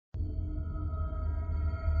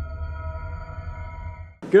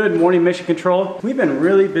Good morning, Mission Control. We've been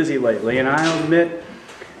really busy lately, and I'll admit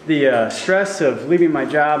the stress of leaving my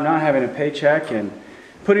job, not having a paycheck, and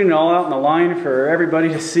putting it all out on the line for everybody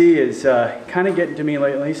to see is kind of getting to me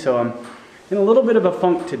lately. So I'm in a little bit of a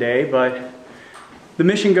funk today, but the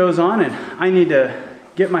mission goes on, and I need to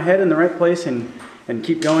get my head in the right place and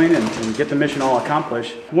keep going and get the mission all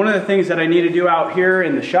accomplished. One of the things that I need to do out here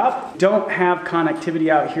in the shop, don't have connectivity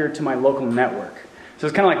out here to my local network. So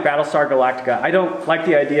it's kind of like Battlestar Galactica. I don't like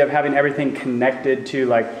the idea of having everything connected to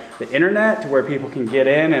like the internet to where people can get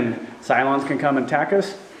in and Cylons can come and attack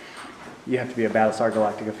us. You have to be a Battlestar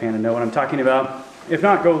Galactica fan to know what I'm talking about. If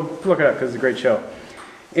not, go look it up because it's a great show.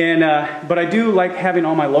 And but I do like having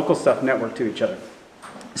all my local stuff networked to each other.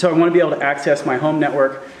 So I want to be able to access my home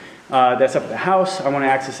network that's up at the house. I want to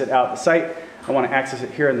access it out at the site. I want to access it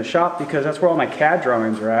here in the shop because that's where all my CAD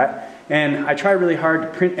drawings are at. And I try really hard to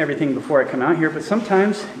print everything before I come out here, but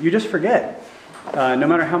sometimes you just forget. No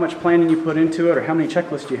matter how much planning you put into it or how many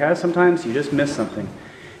checklists you have, sometimes you just miss something.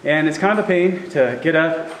 And it's kind of a pain to get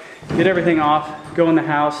up, get everything off, go in the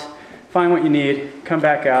house, find what you need, come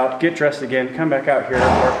back out, get dressed again, come back out here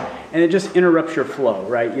at work, and it just interrupts your flow,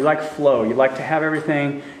 right? You like flow. You like to have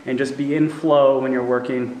everything and just be in flow when you're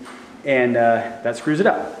working, and that screws it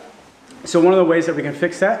up. So one of the ways that we can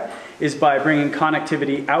fix that is by bringing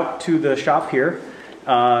connectivity out to the shop here. We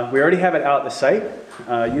already have it out at the site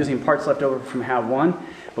using parts left over from Have 1,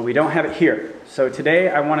 but we don't have it here. So today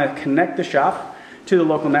I want to connect the shop to the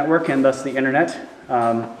local network and thus the internet.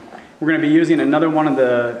 We're going to be using another one of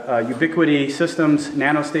the UBIQUITI Systems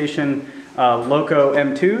NanoStation Loco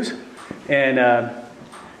M2s. And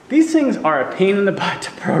these things are a pain in the butt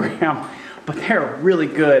to program, but they're really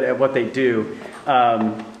good at what they do.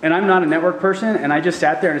 And I'm not a network person, and I just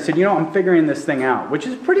sat there and said, you know, I'm figuring this thing out, which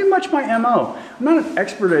is pretty much my MO. I'm not an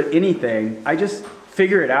expert at anything. I just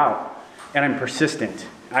figure it out, and I'm persistent.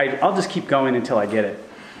 I'll just keep going until I get it.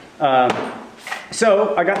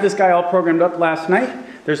 So I got this guy all programmed up last night.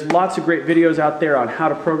 There's lots of great videos out there on how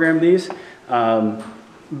to program these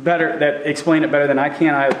that explain it better than I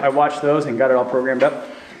can. I watched those and got it all programmed up.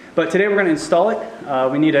 But today we're going to install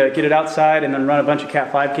it. We need to get it outside and then run a bunch of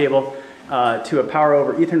Cat5 cable to a power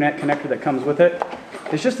over Ethernet connector that comes with it.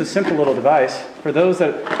 It's just a simple little device. For those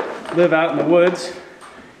that live out in the woods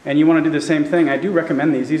and you want to do the same thing, I do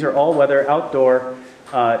recommend these. These are all-weather, outdoor,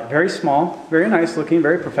 very small, very nice looking,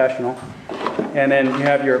 very professional. And then you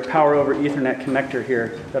have your power over Ethernet connector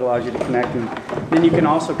here that allows you to connect. And then you can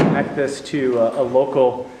also connect this to a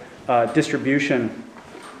local distribution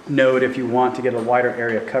node if you want to get a wider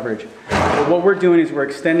area coverage. But what we're doing is we're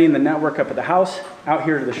extending the network up at the house, out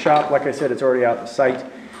here to the shop. Like I said, it's already out at the site.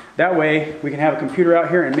 That way we can have a computer out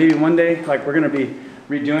here, and maybe one day, like we're going to be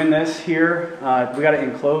redoing this here, we got to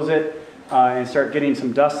enclose it and start getting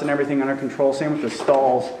some dust and everything under control. Same with the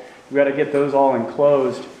stalls. We got to get those all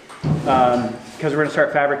enclosed because we're going to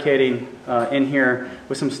start fabricating in here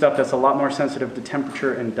with some stuff that's a lot more sensitive to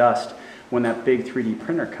temperature and dust when that big 3D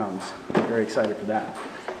printer comes. I'm very excited for that.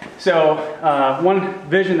 So one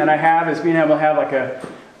vision that I have is being able to have like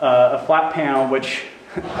a flat panel, which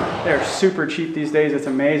they're super cheap these days, it's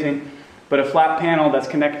amazing, but a flat panel that's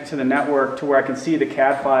connected to the network to where I can see the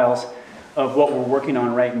CAD files of what we're working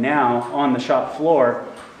on right now on the shop floor.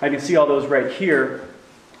 I can see all those right here.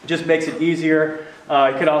 Just makes it easier.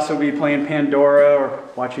 I could also be playing Pandora or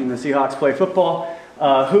watching the Seahawks play football,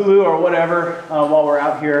 Hulu or whatever while we're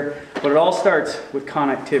out here, but it all starts with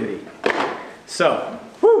connectivity. So,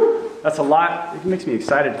 whew, that's a lot. It makes me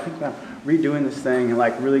excited to think about redoing this thing and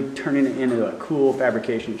like really turning it into a cool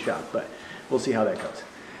fabrication shop, but we'll see how that goes.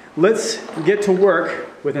 Let's get to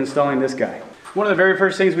work with installing this guy. One of the very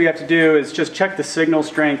first things we have to do is just check the signal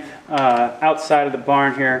strength outside of the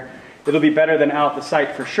barn here. It'll be better than out the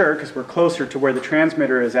site for sure because we're closer to where the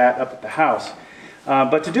transmitter is at up at the house.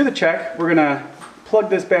 But to do the check, we're gonna plug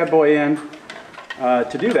this bad boy in.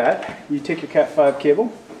 To do that, you take your Cat5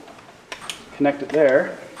 cable, connect it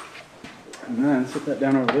there, and then set that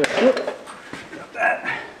down over there. Whoop, got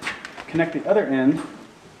that. Connect the other end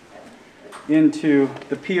into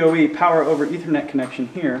the PoE, power over Ethernet connection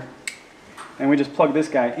here, and we just plug this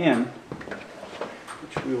guy in,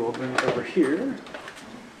 which we will bring over here.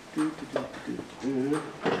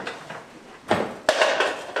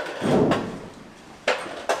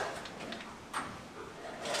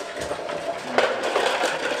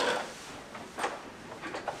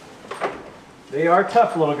 They are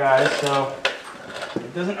tough little guys, so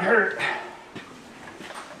it doesn't hurt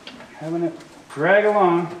having it drag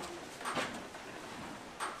along.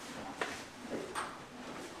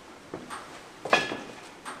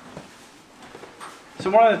 So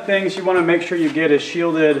one of the things you want to make sure you get is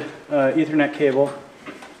shielded Ethernet cable.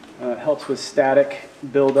 It helps with static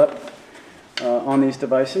buildup on these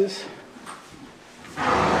devices.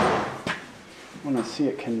 I want to see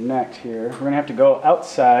it connect here. We're going to have to go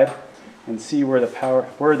outside and see where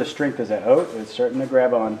the strength is at. Oh, it's starting to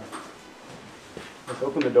grab on. Let's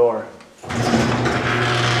open the door.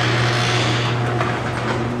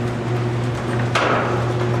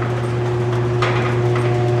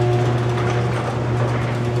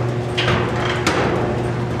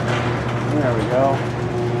 There we go.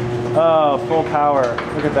 Oh, full power.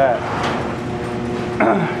 Look at that.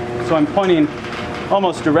 So I'm pointing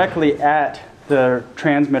almost directly at the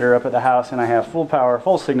transmitter up at the house, and I have full power,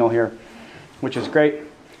 full signal here, which is great.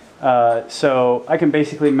 So I can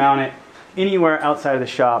basically mount it anywhere outside of the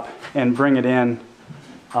shop and bring it in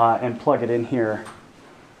and plug it in here,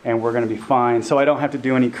 and we're going to be fine. So I don't have to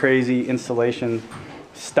do any crazy installation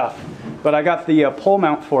stuff. But I got the pole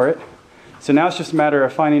mount for it. So now it's just a matter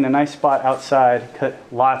of finding a nice spot outside. Cut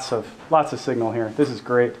lots of signal here. This is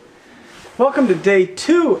great. Welcome to day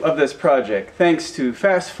 2 of this project. Thanks to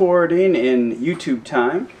fast forwarding in YouTube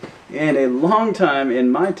time and a long time in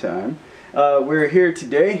my time. We're here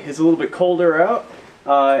today. It's a little bit colder out,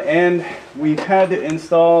 and we've had to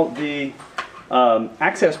install the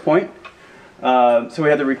access point. So we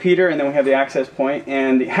have the repeater, and then we have the access point,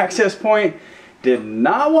 and the access point did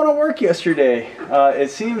not want to work yesterday. It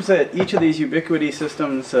seems that each of these Ubiquiti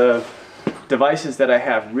systems devices that I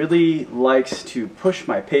have really likes to push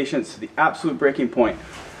my patients to the absolute breaking point.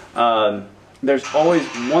 There's always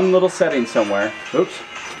one little setting somewhere. Oops.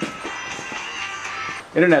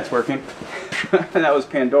 Internet's working. That was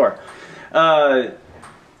Pandora.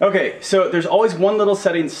 Okay, so there's always one little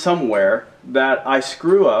setting somewhere that I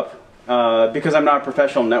screw up because I'm not a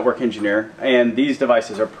professional network engineer, and these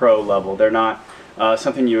devices are pro level. They're not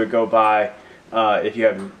something you would go buy if you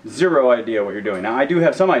have zero idea what you're doing. Now I do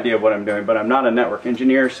have some idea of what I'm doing, but I'm not a network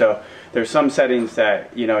engineer, so there's some settings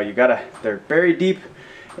that they're buried deep,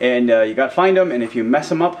 and you gotta find them, and if you mess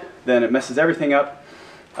them up, then it messes everything up.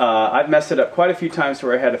 I've messed it up quite a few times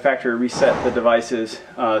where I had to factory reset the devices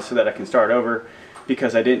so that I can start over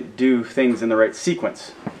because I didn't do things in the right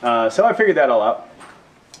sequence. So I figured that all out,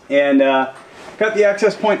 and got the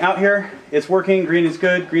access point out here. It's working. Green is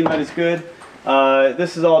good. Green light is good.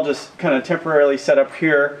 This is all just kind of temporarily set up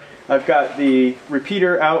here. I've got the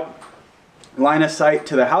repeater out, line of sight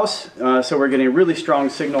to the house, so we're getting a really strong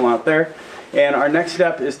signal out there. And our next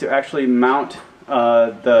step is to actually mount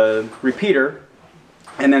the repeater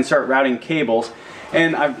and then start routing cables.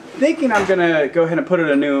 And I'm thinking I'm going to go ahead and put in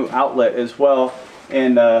a new outlet as well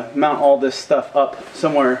and mount all this stuff up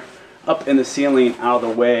somewhere up in the ceiling out of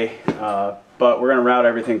the way. But we're going to route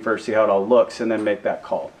everything first, see how it all looks, and then make that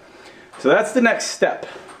call. So that's the next step.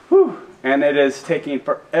 Whew. And it is taking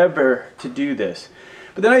forever to do this.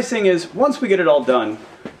 But the nice thing is, once we get it all done,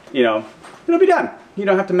 it'll be done. You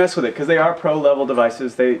don't have to mess with it because they are pro level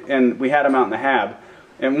devices. And we had them out in the hab.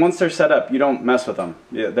 And once they're set up, you don't mess with them.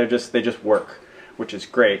 They just work, which is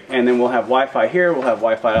great. And then we'll have Wi-Fi here. We'll have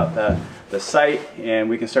Wi-Fi out the site, and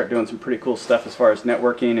we can start doing some pretty cool stuff as far as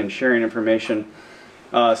networking and sharing information.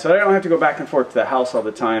 So I don't have to go back and forth to the house all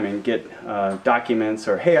the time and get documents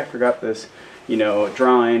or, hey, I forgot this,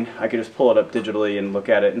 drawing. I could just pull it up digitally and look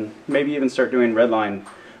at it, and maybe even start doing redlining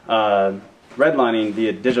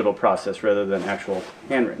the digital process rather than actual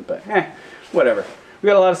handwritten. But whatever. We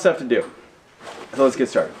got a lot of stuff to do. So let's get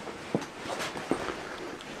started.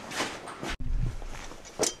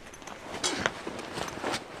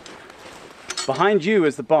 Behind you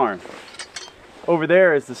is the barn. Over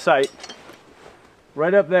there is the site.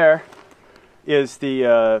 Right up there is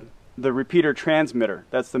the repeater transmitter.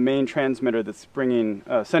 That's the main transmitter that's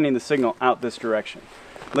sending the signal out this direction.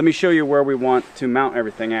 Let me show you where we want to mount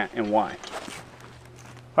everything at and why.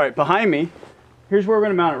 All right, behind me, here's where we're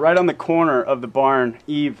going to mount it, right on the corner of the barn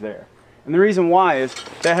eave there. And the reason why is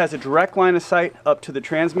that has a direct line of sight up to the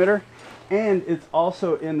transmitter, and it's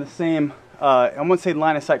also in the same, I won't say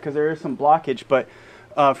line of sight because there is some blockage, but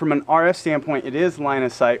from an RF standpoint, it is line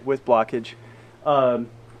of sight with blockage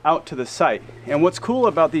out to the site. And what's cool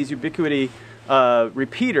about these Ubiquiti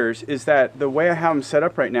repeaters is that the way I have them set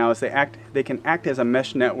up right now is they can act as a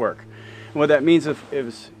mesh network. And what that means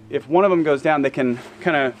if one of them goes down, they can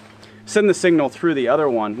kind of send the signal through the other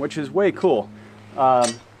one, which is way cool.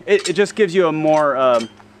 It just gives you a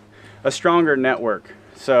stronger network.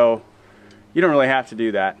 So you don't really have to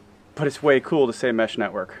do that, but it's way cool to say mesh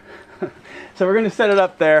network. So we're going to set it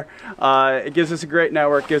up there. It gives us a great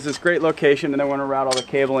network, gives us great location, and then we're going to route all the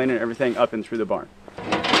cabling and everything up and through the barn.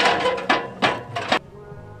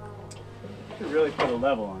 Should really put a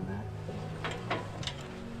level on that.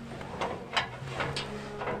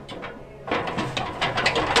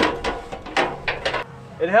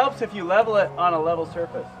 It helps if you level it on a level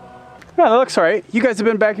surface. Yeah, that looks all right. You guys have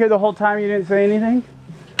been back here the whole time, you didn't say anything?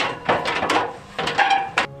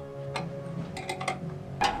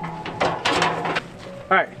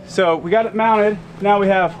 All right, so we got it mounted. Now we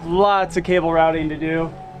have lots of cable routing to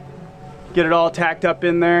do. Get it all tacked up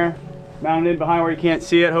in there, mounted behind where you can't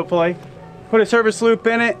see it, hopefully. Put a service loop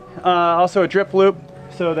in it, also a drip loop,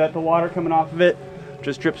 so that the water coming off of it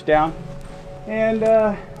just drips down. And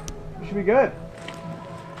we should be good.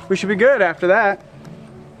 We should be good after that.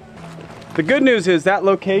 The good news is that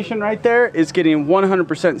location right there is getting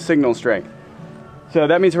 100% signal strength. So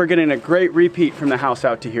that means we're getting a great repeat from the house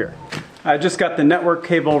out to here. I just got the network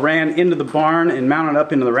cable ran into the barn and mounted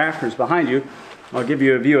up into the rafters behind you. I'll give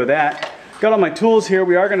you a view of that. Got all my tools here.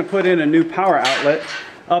 We are going to put in a new power outlet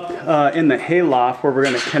up in the hay loft where we're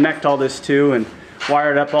going to connect all this to and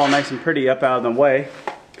wire it up all nice and pretty up out of the way.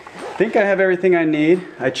 I think I have everything I need.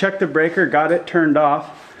 I checked the breaker, got it turned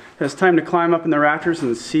off. It's time to climb up in the rafters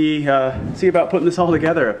and see about putting this all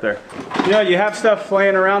together up there. You know, you have stuff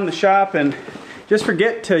laying around the shop and just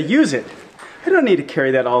forget to use it. I don't need to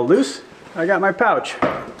carry that all loose. I got my pouch.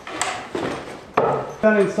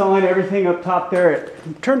 Done installing everything up top there.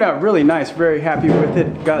 It turned out really nice, very happy with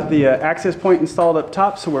it. Got the access point installed up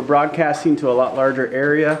top, so we're broadcasting to a lot larger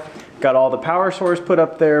area. Got all the power source put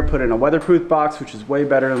up there, put in a weatherproof box, which is way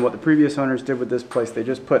better than what the previous owners did with this place. They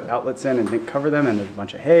just put outlets in and didn't cover them, and there's a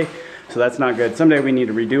bunch of hay, so that's not good. Someday we need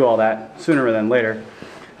to redo all that sooner than later.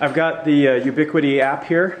 I've got the UBIQUITI app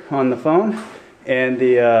here on the phone, and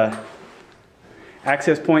the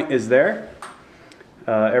access point is there.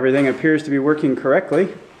 Everything appears to be working correctly.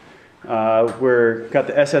 We've got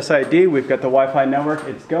the SSID, we've got the Wi-Fi network,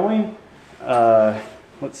 it's going.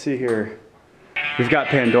 Let's see here. We've got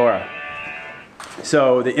Pandora.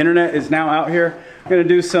 So the internet is now out here. I'm gonna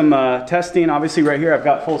do some testing. Obviously right here I've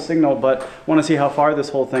got full signal, but wanna see how far this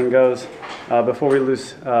whole thing goes before we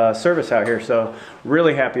lose service out here. So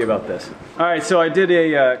really happy about this. All right, so I did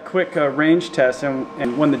a quick range test,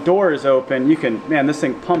 and when the door is open, you can, man, this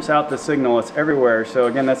thing pumps out the signal. It's everywhere. So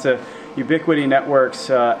again, that's a UBIQUITI Networks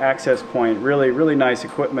access point. Really, really nice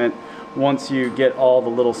equipment once you get all the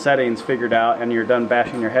little settings figured out and you're done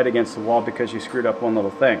bashing your head against the wall because you screwed up one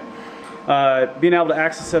little thing. Being able to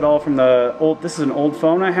access it all from the old, this is an old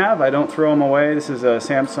phone I have. I don't throw them away. This is a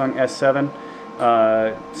Samsung S7.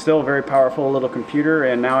 Still a very powerful little computer,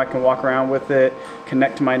 and now I can walk around with it,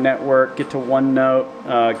 connect to my network, get to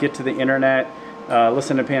OneNote, get to the internet,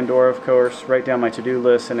 listen to Pandora, of course, write down my to-do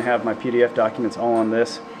list, and have my PDF documents all on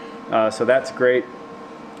this. So that's great.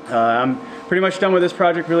 I'm pretty much done with this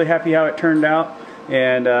project, really happy how it turned out,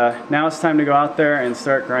 and now it's time to go out there and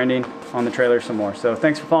start grinding on the trailer some more. So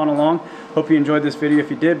thanks for following along. Hope you enjoyed this video. If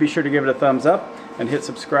you did, be sure to give it a thumbs up and hit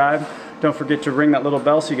subscribe. Don't forget to ring that little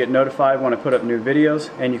bell so you get notified when I put up new videos.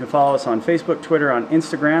 And you can follow us on Facebook, Twitter, on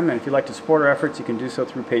Instagram, and if you'd like to support our efforts, you can do so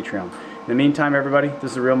through Patreon. In the meantime, everybody,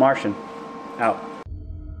 this is The Real Martian. Out.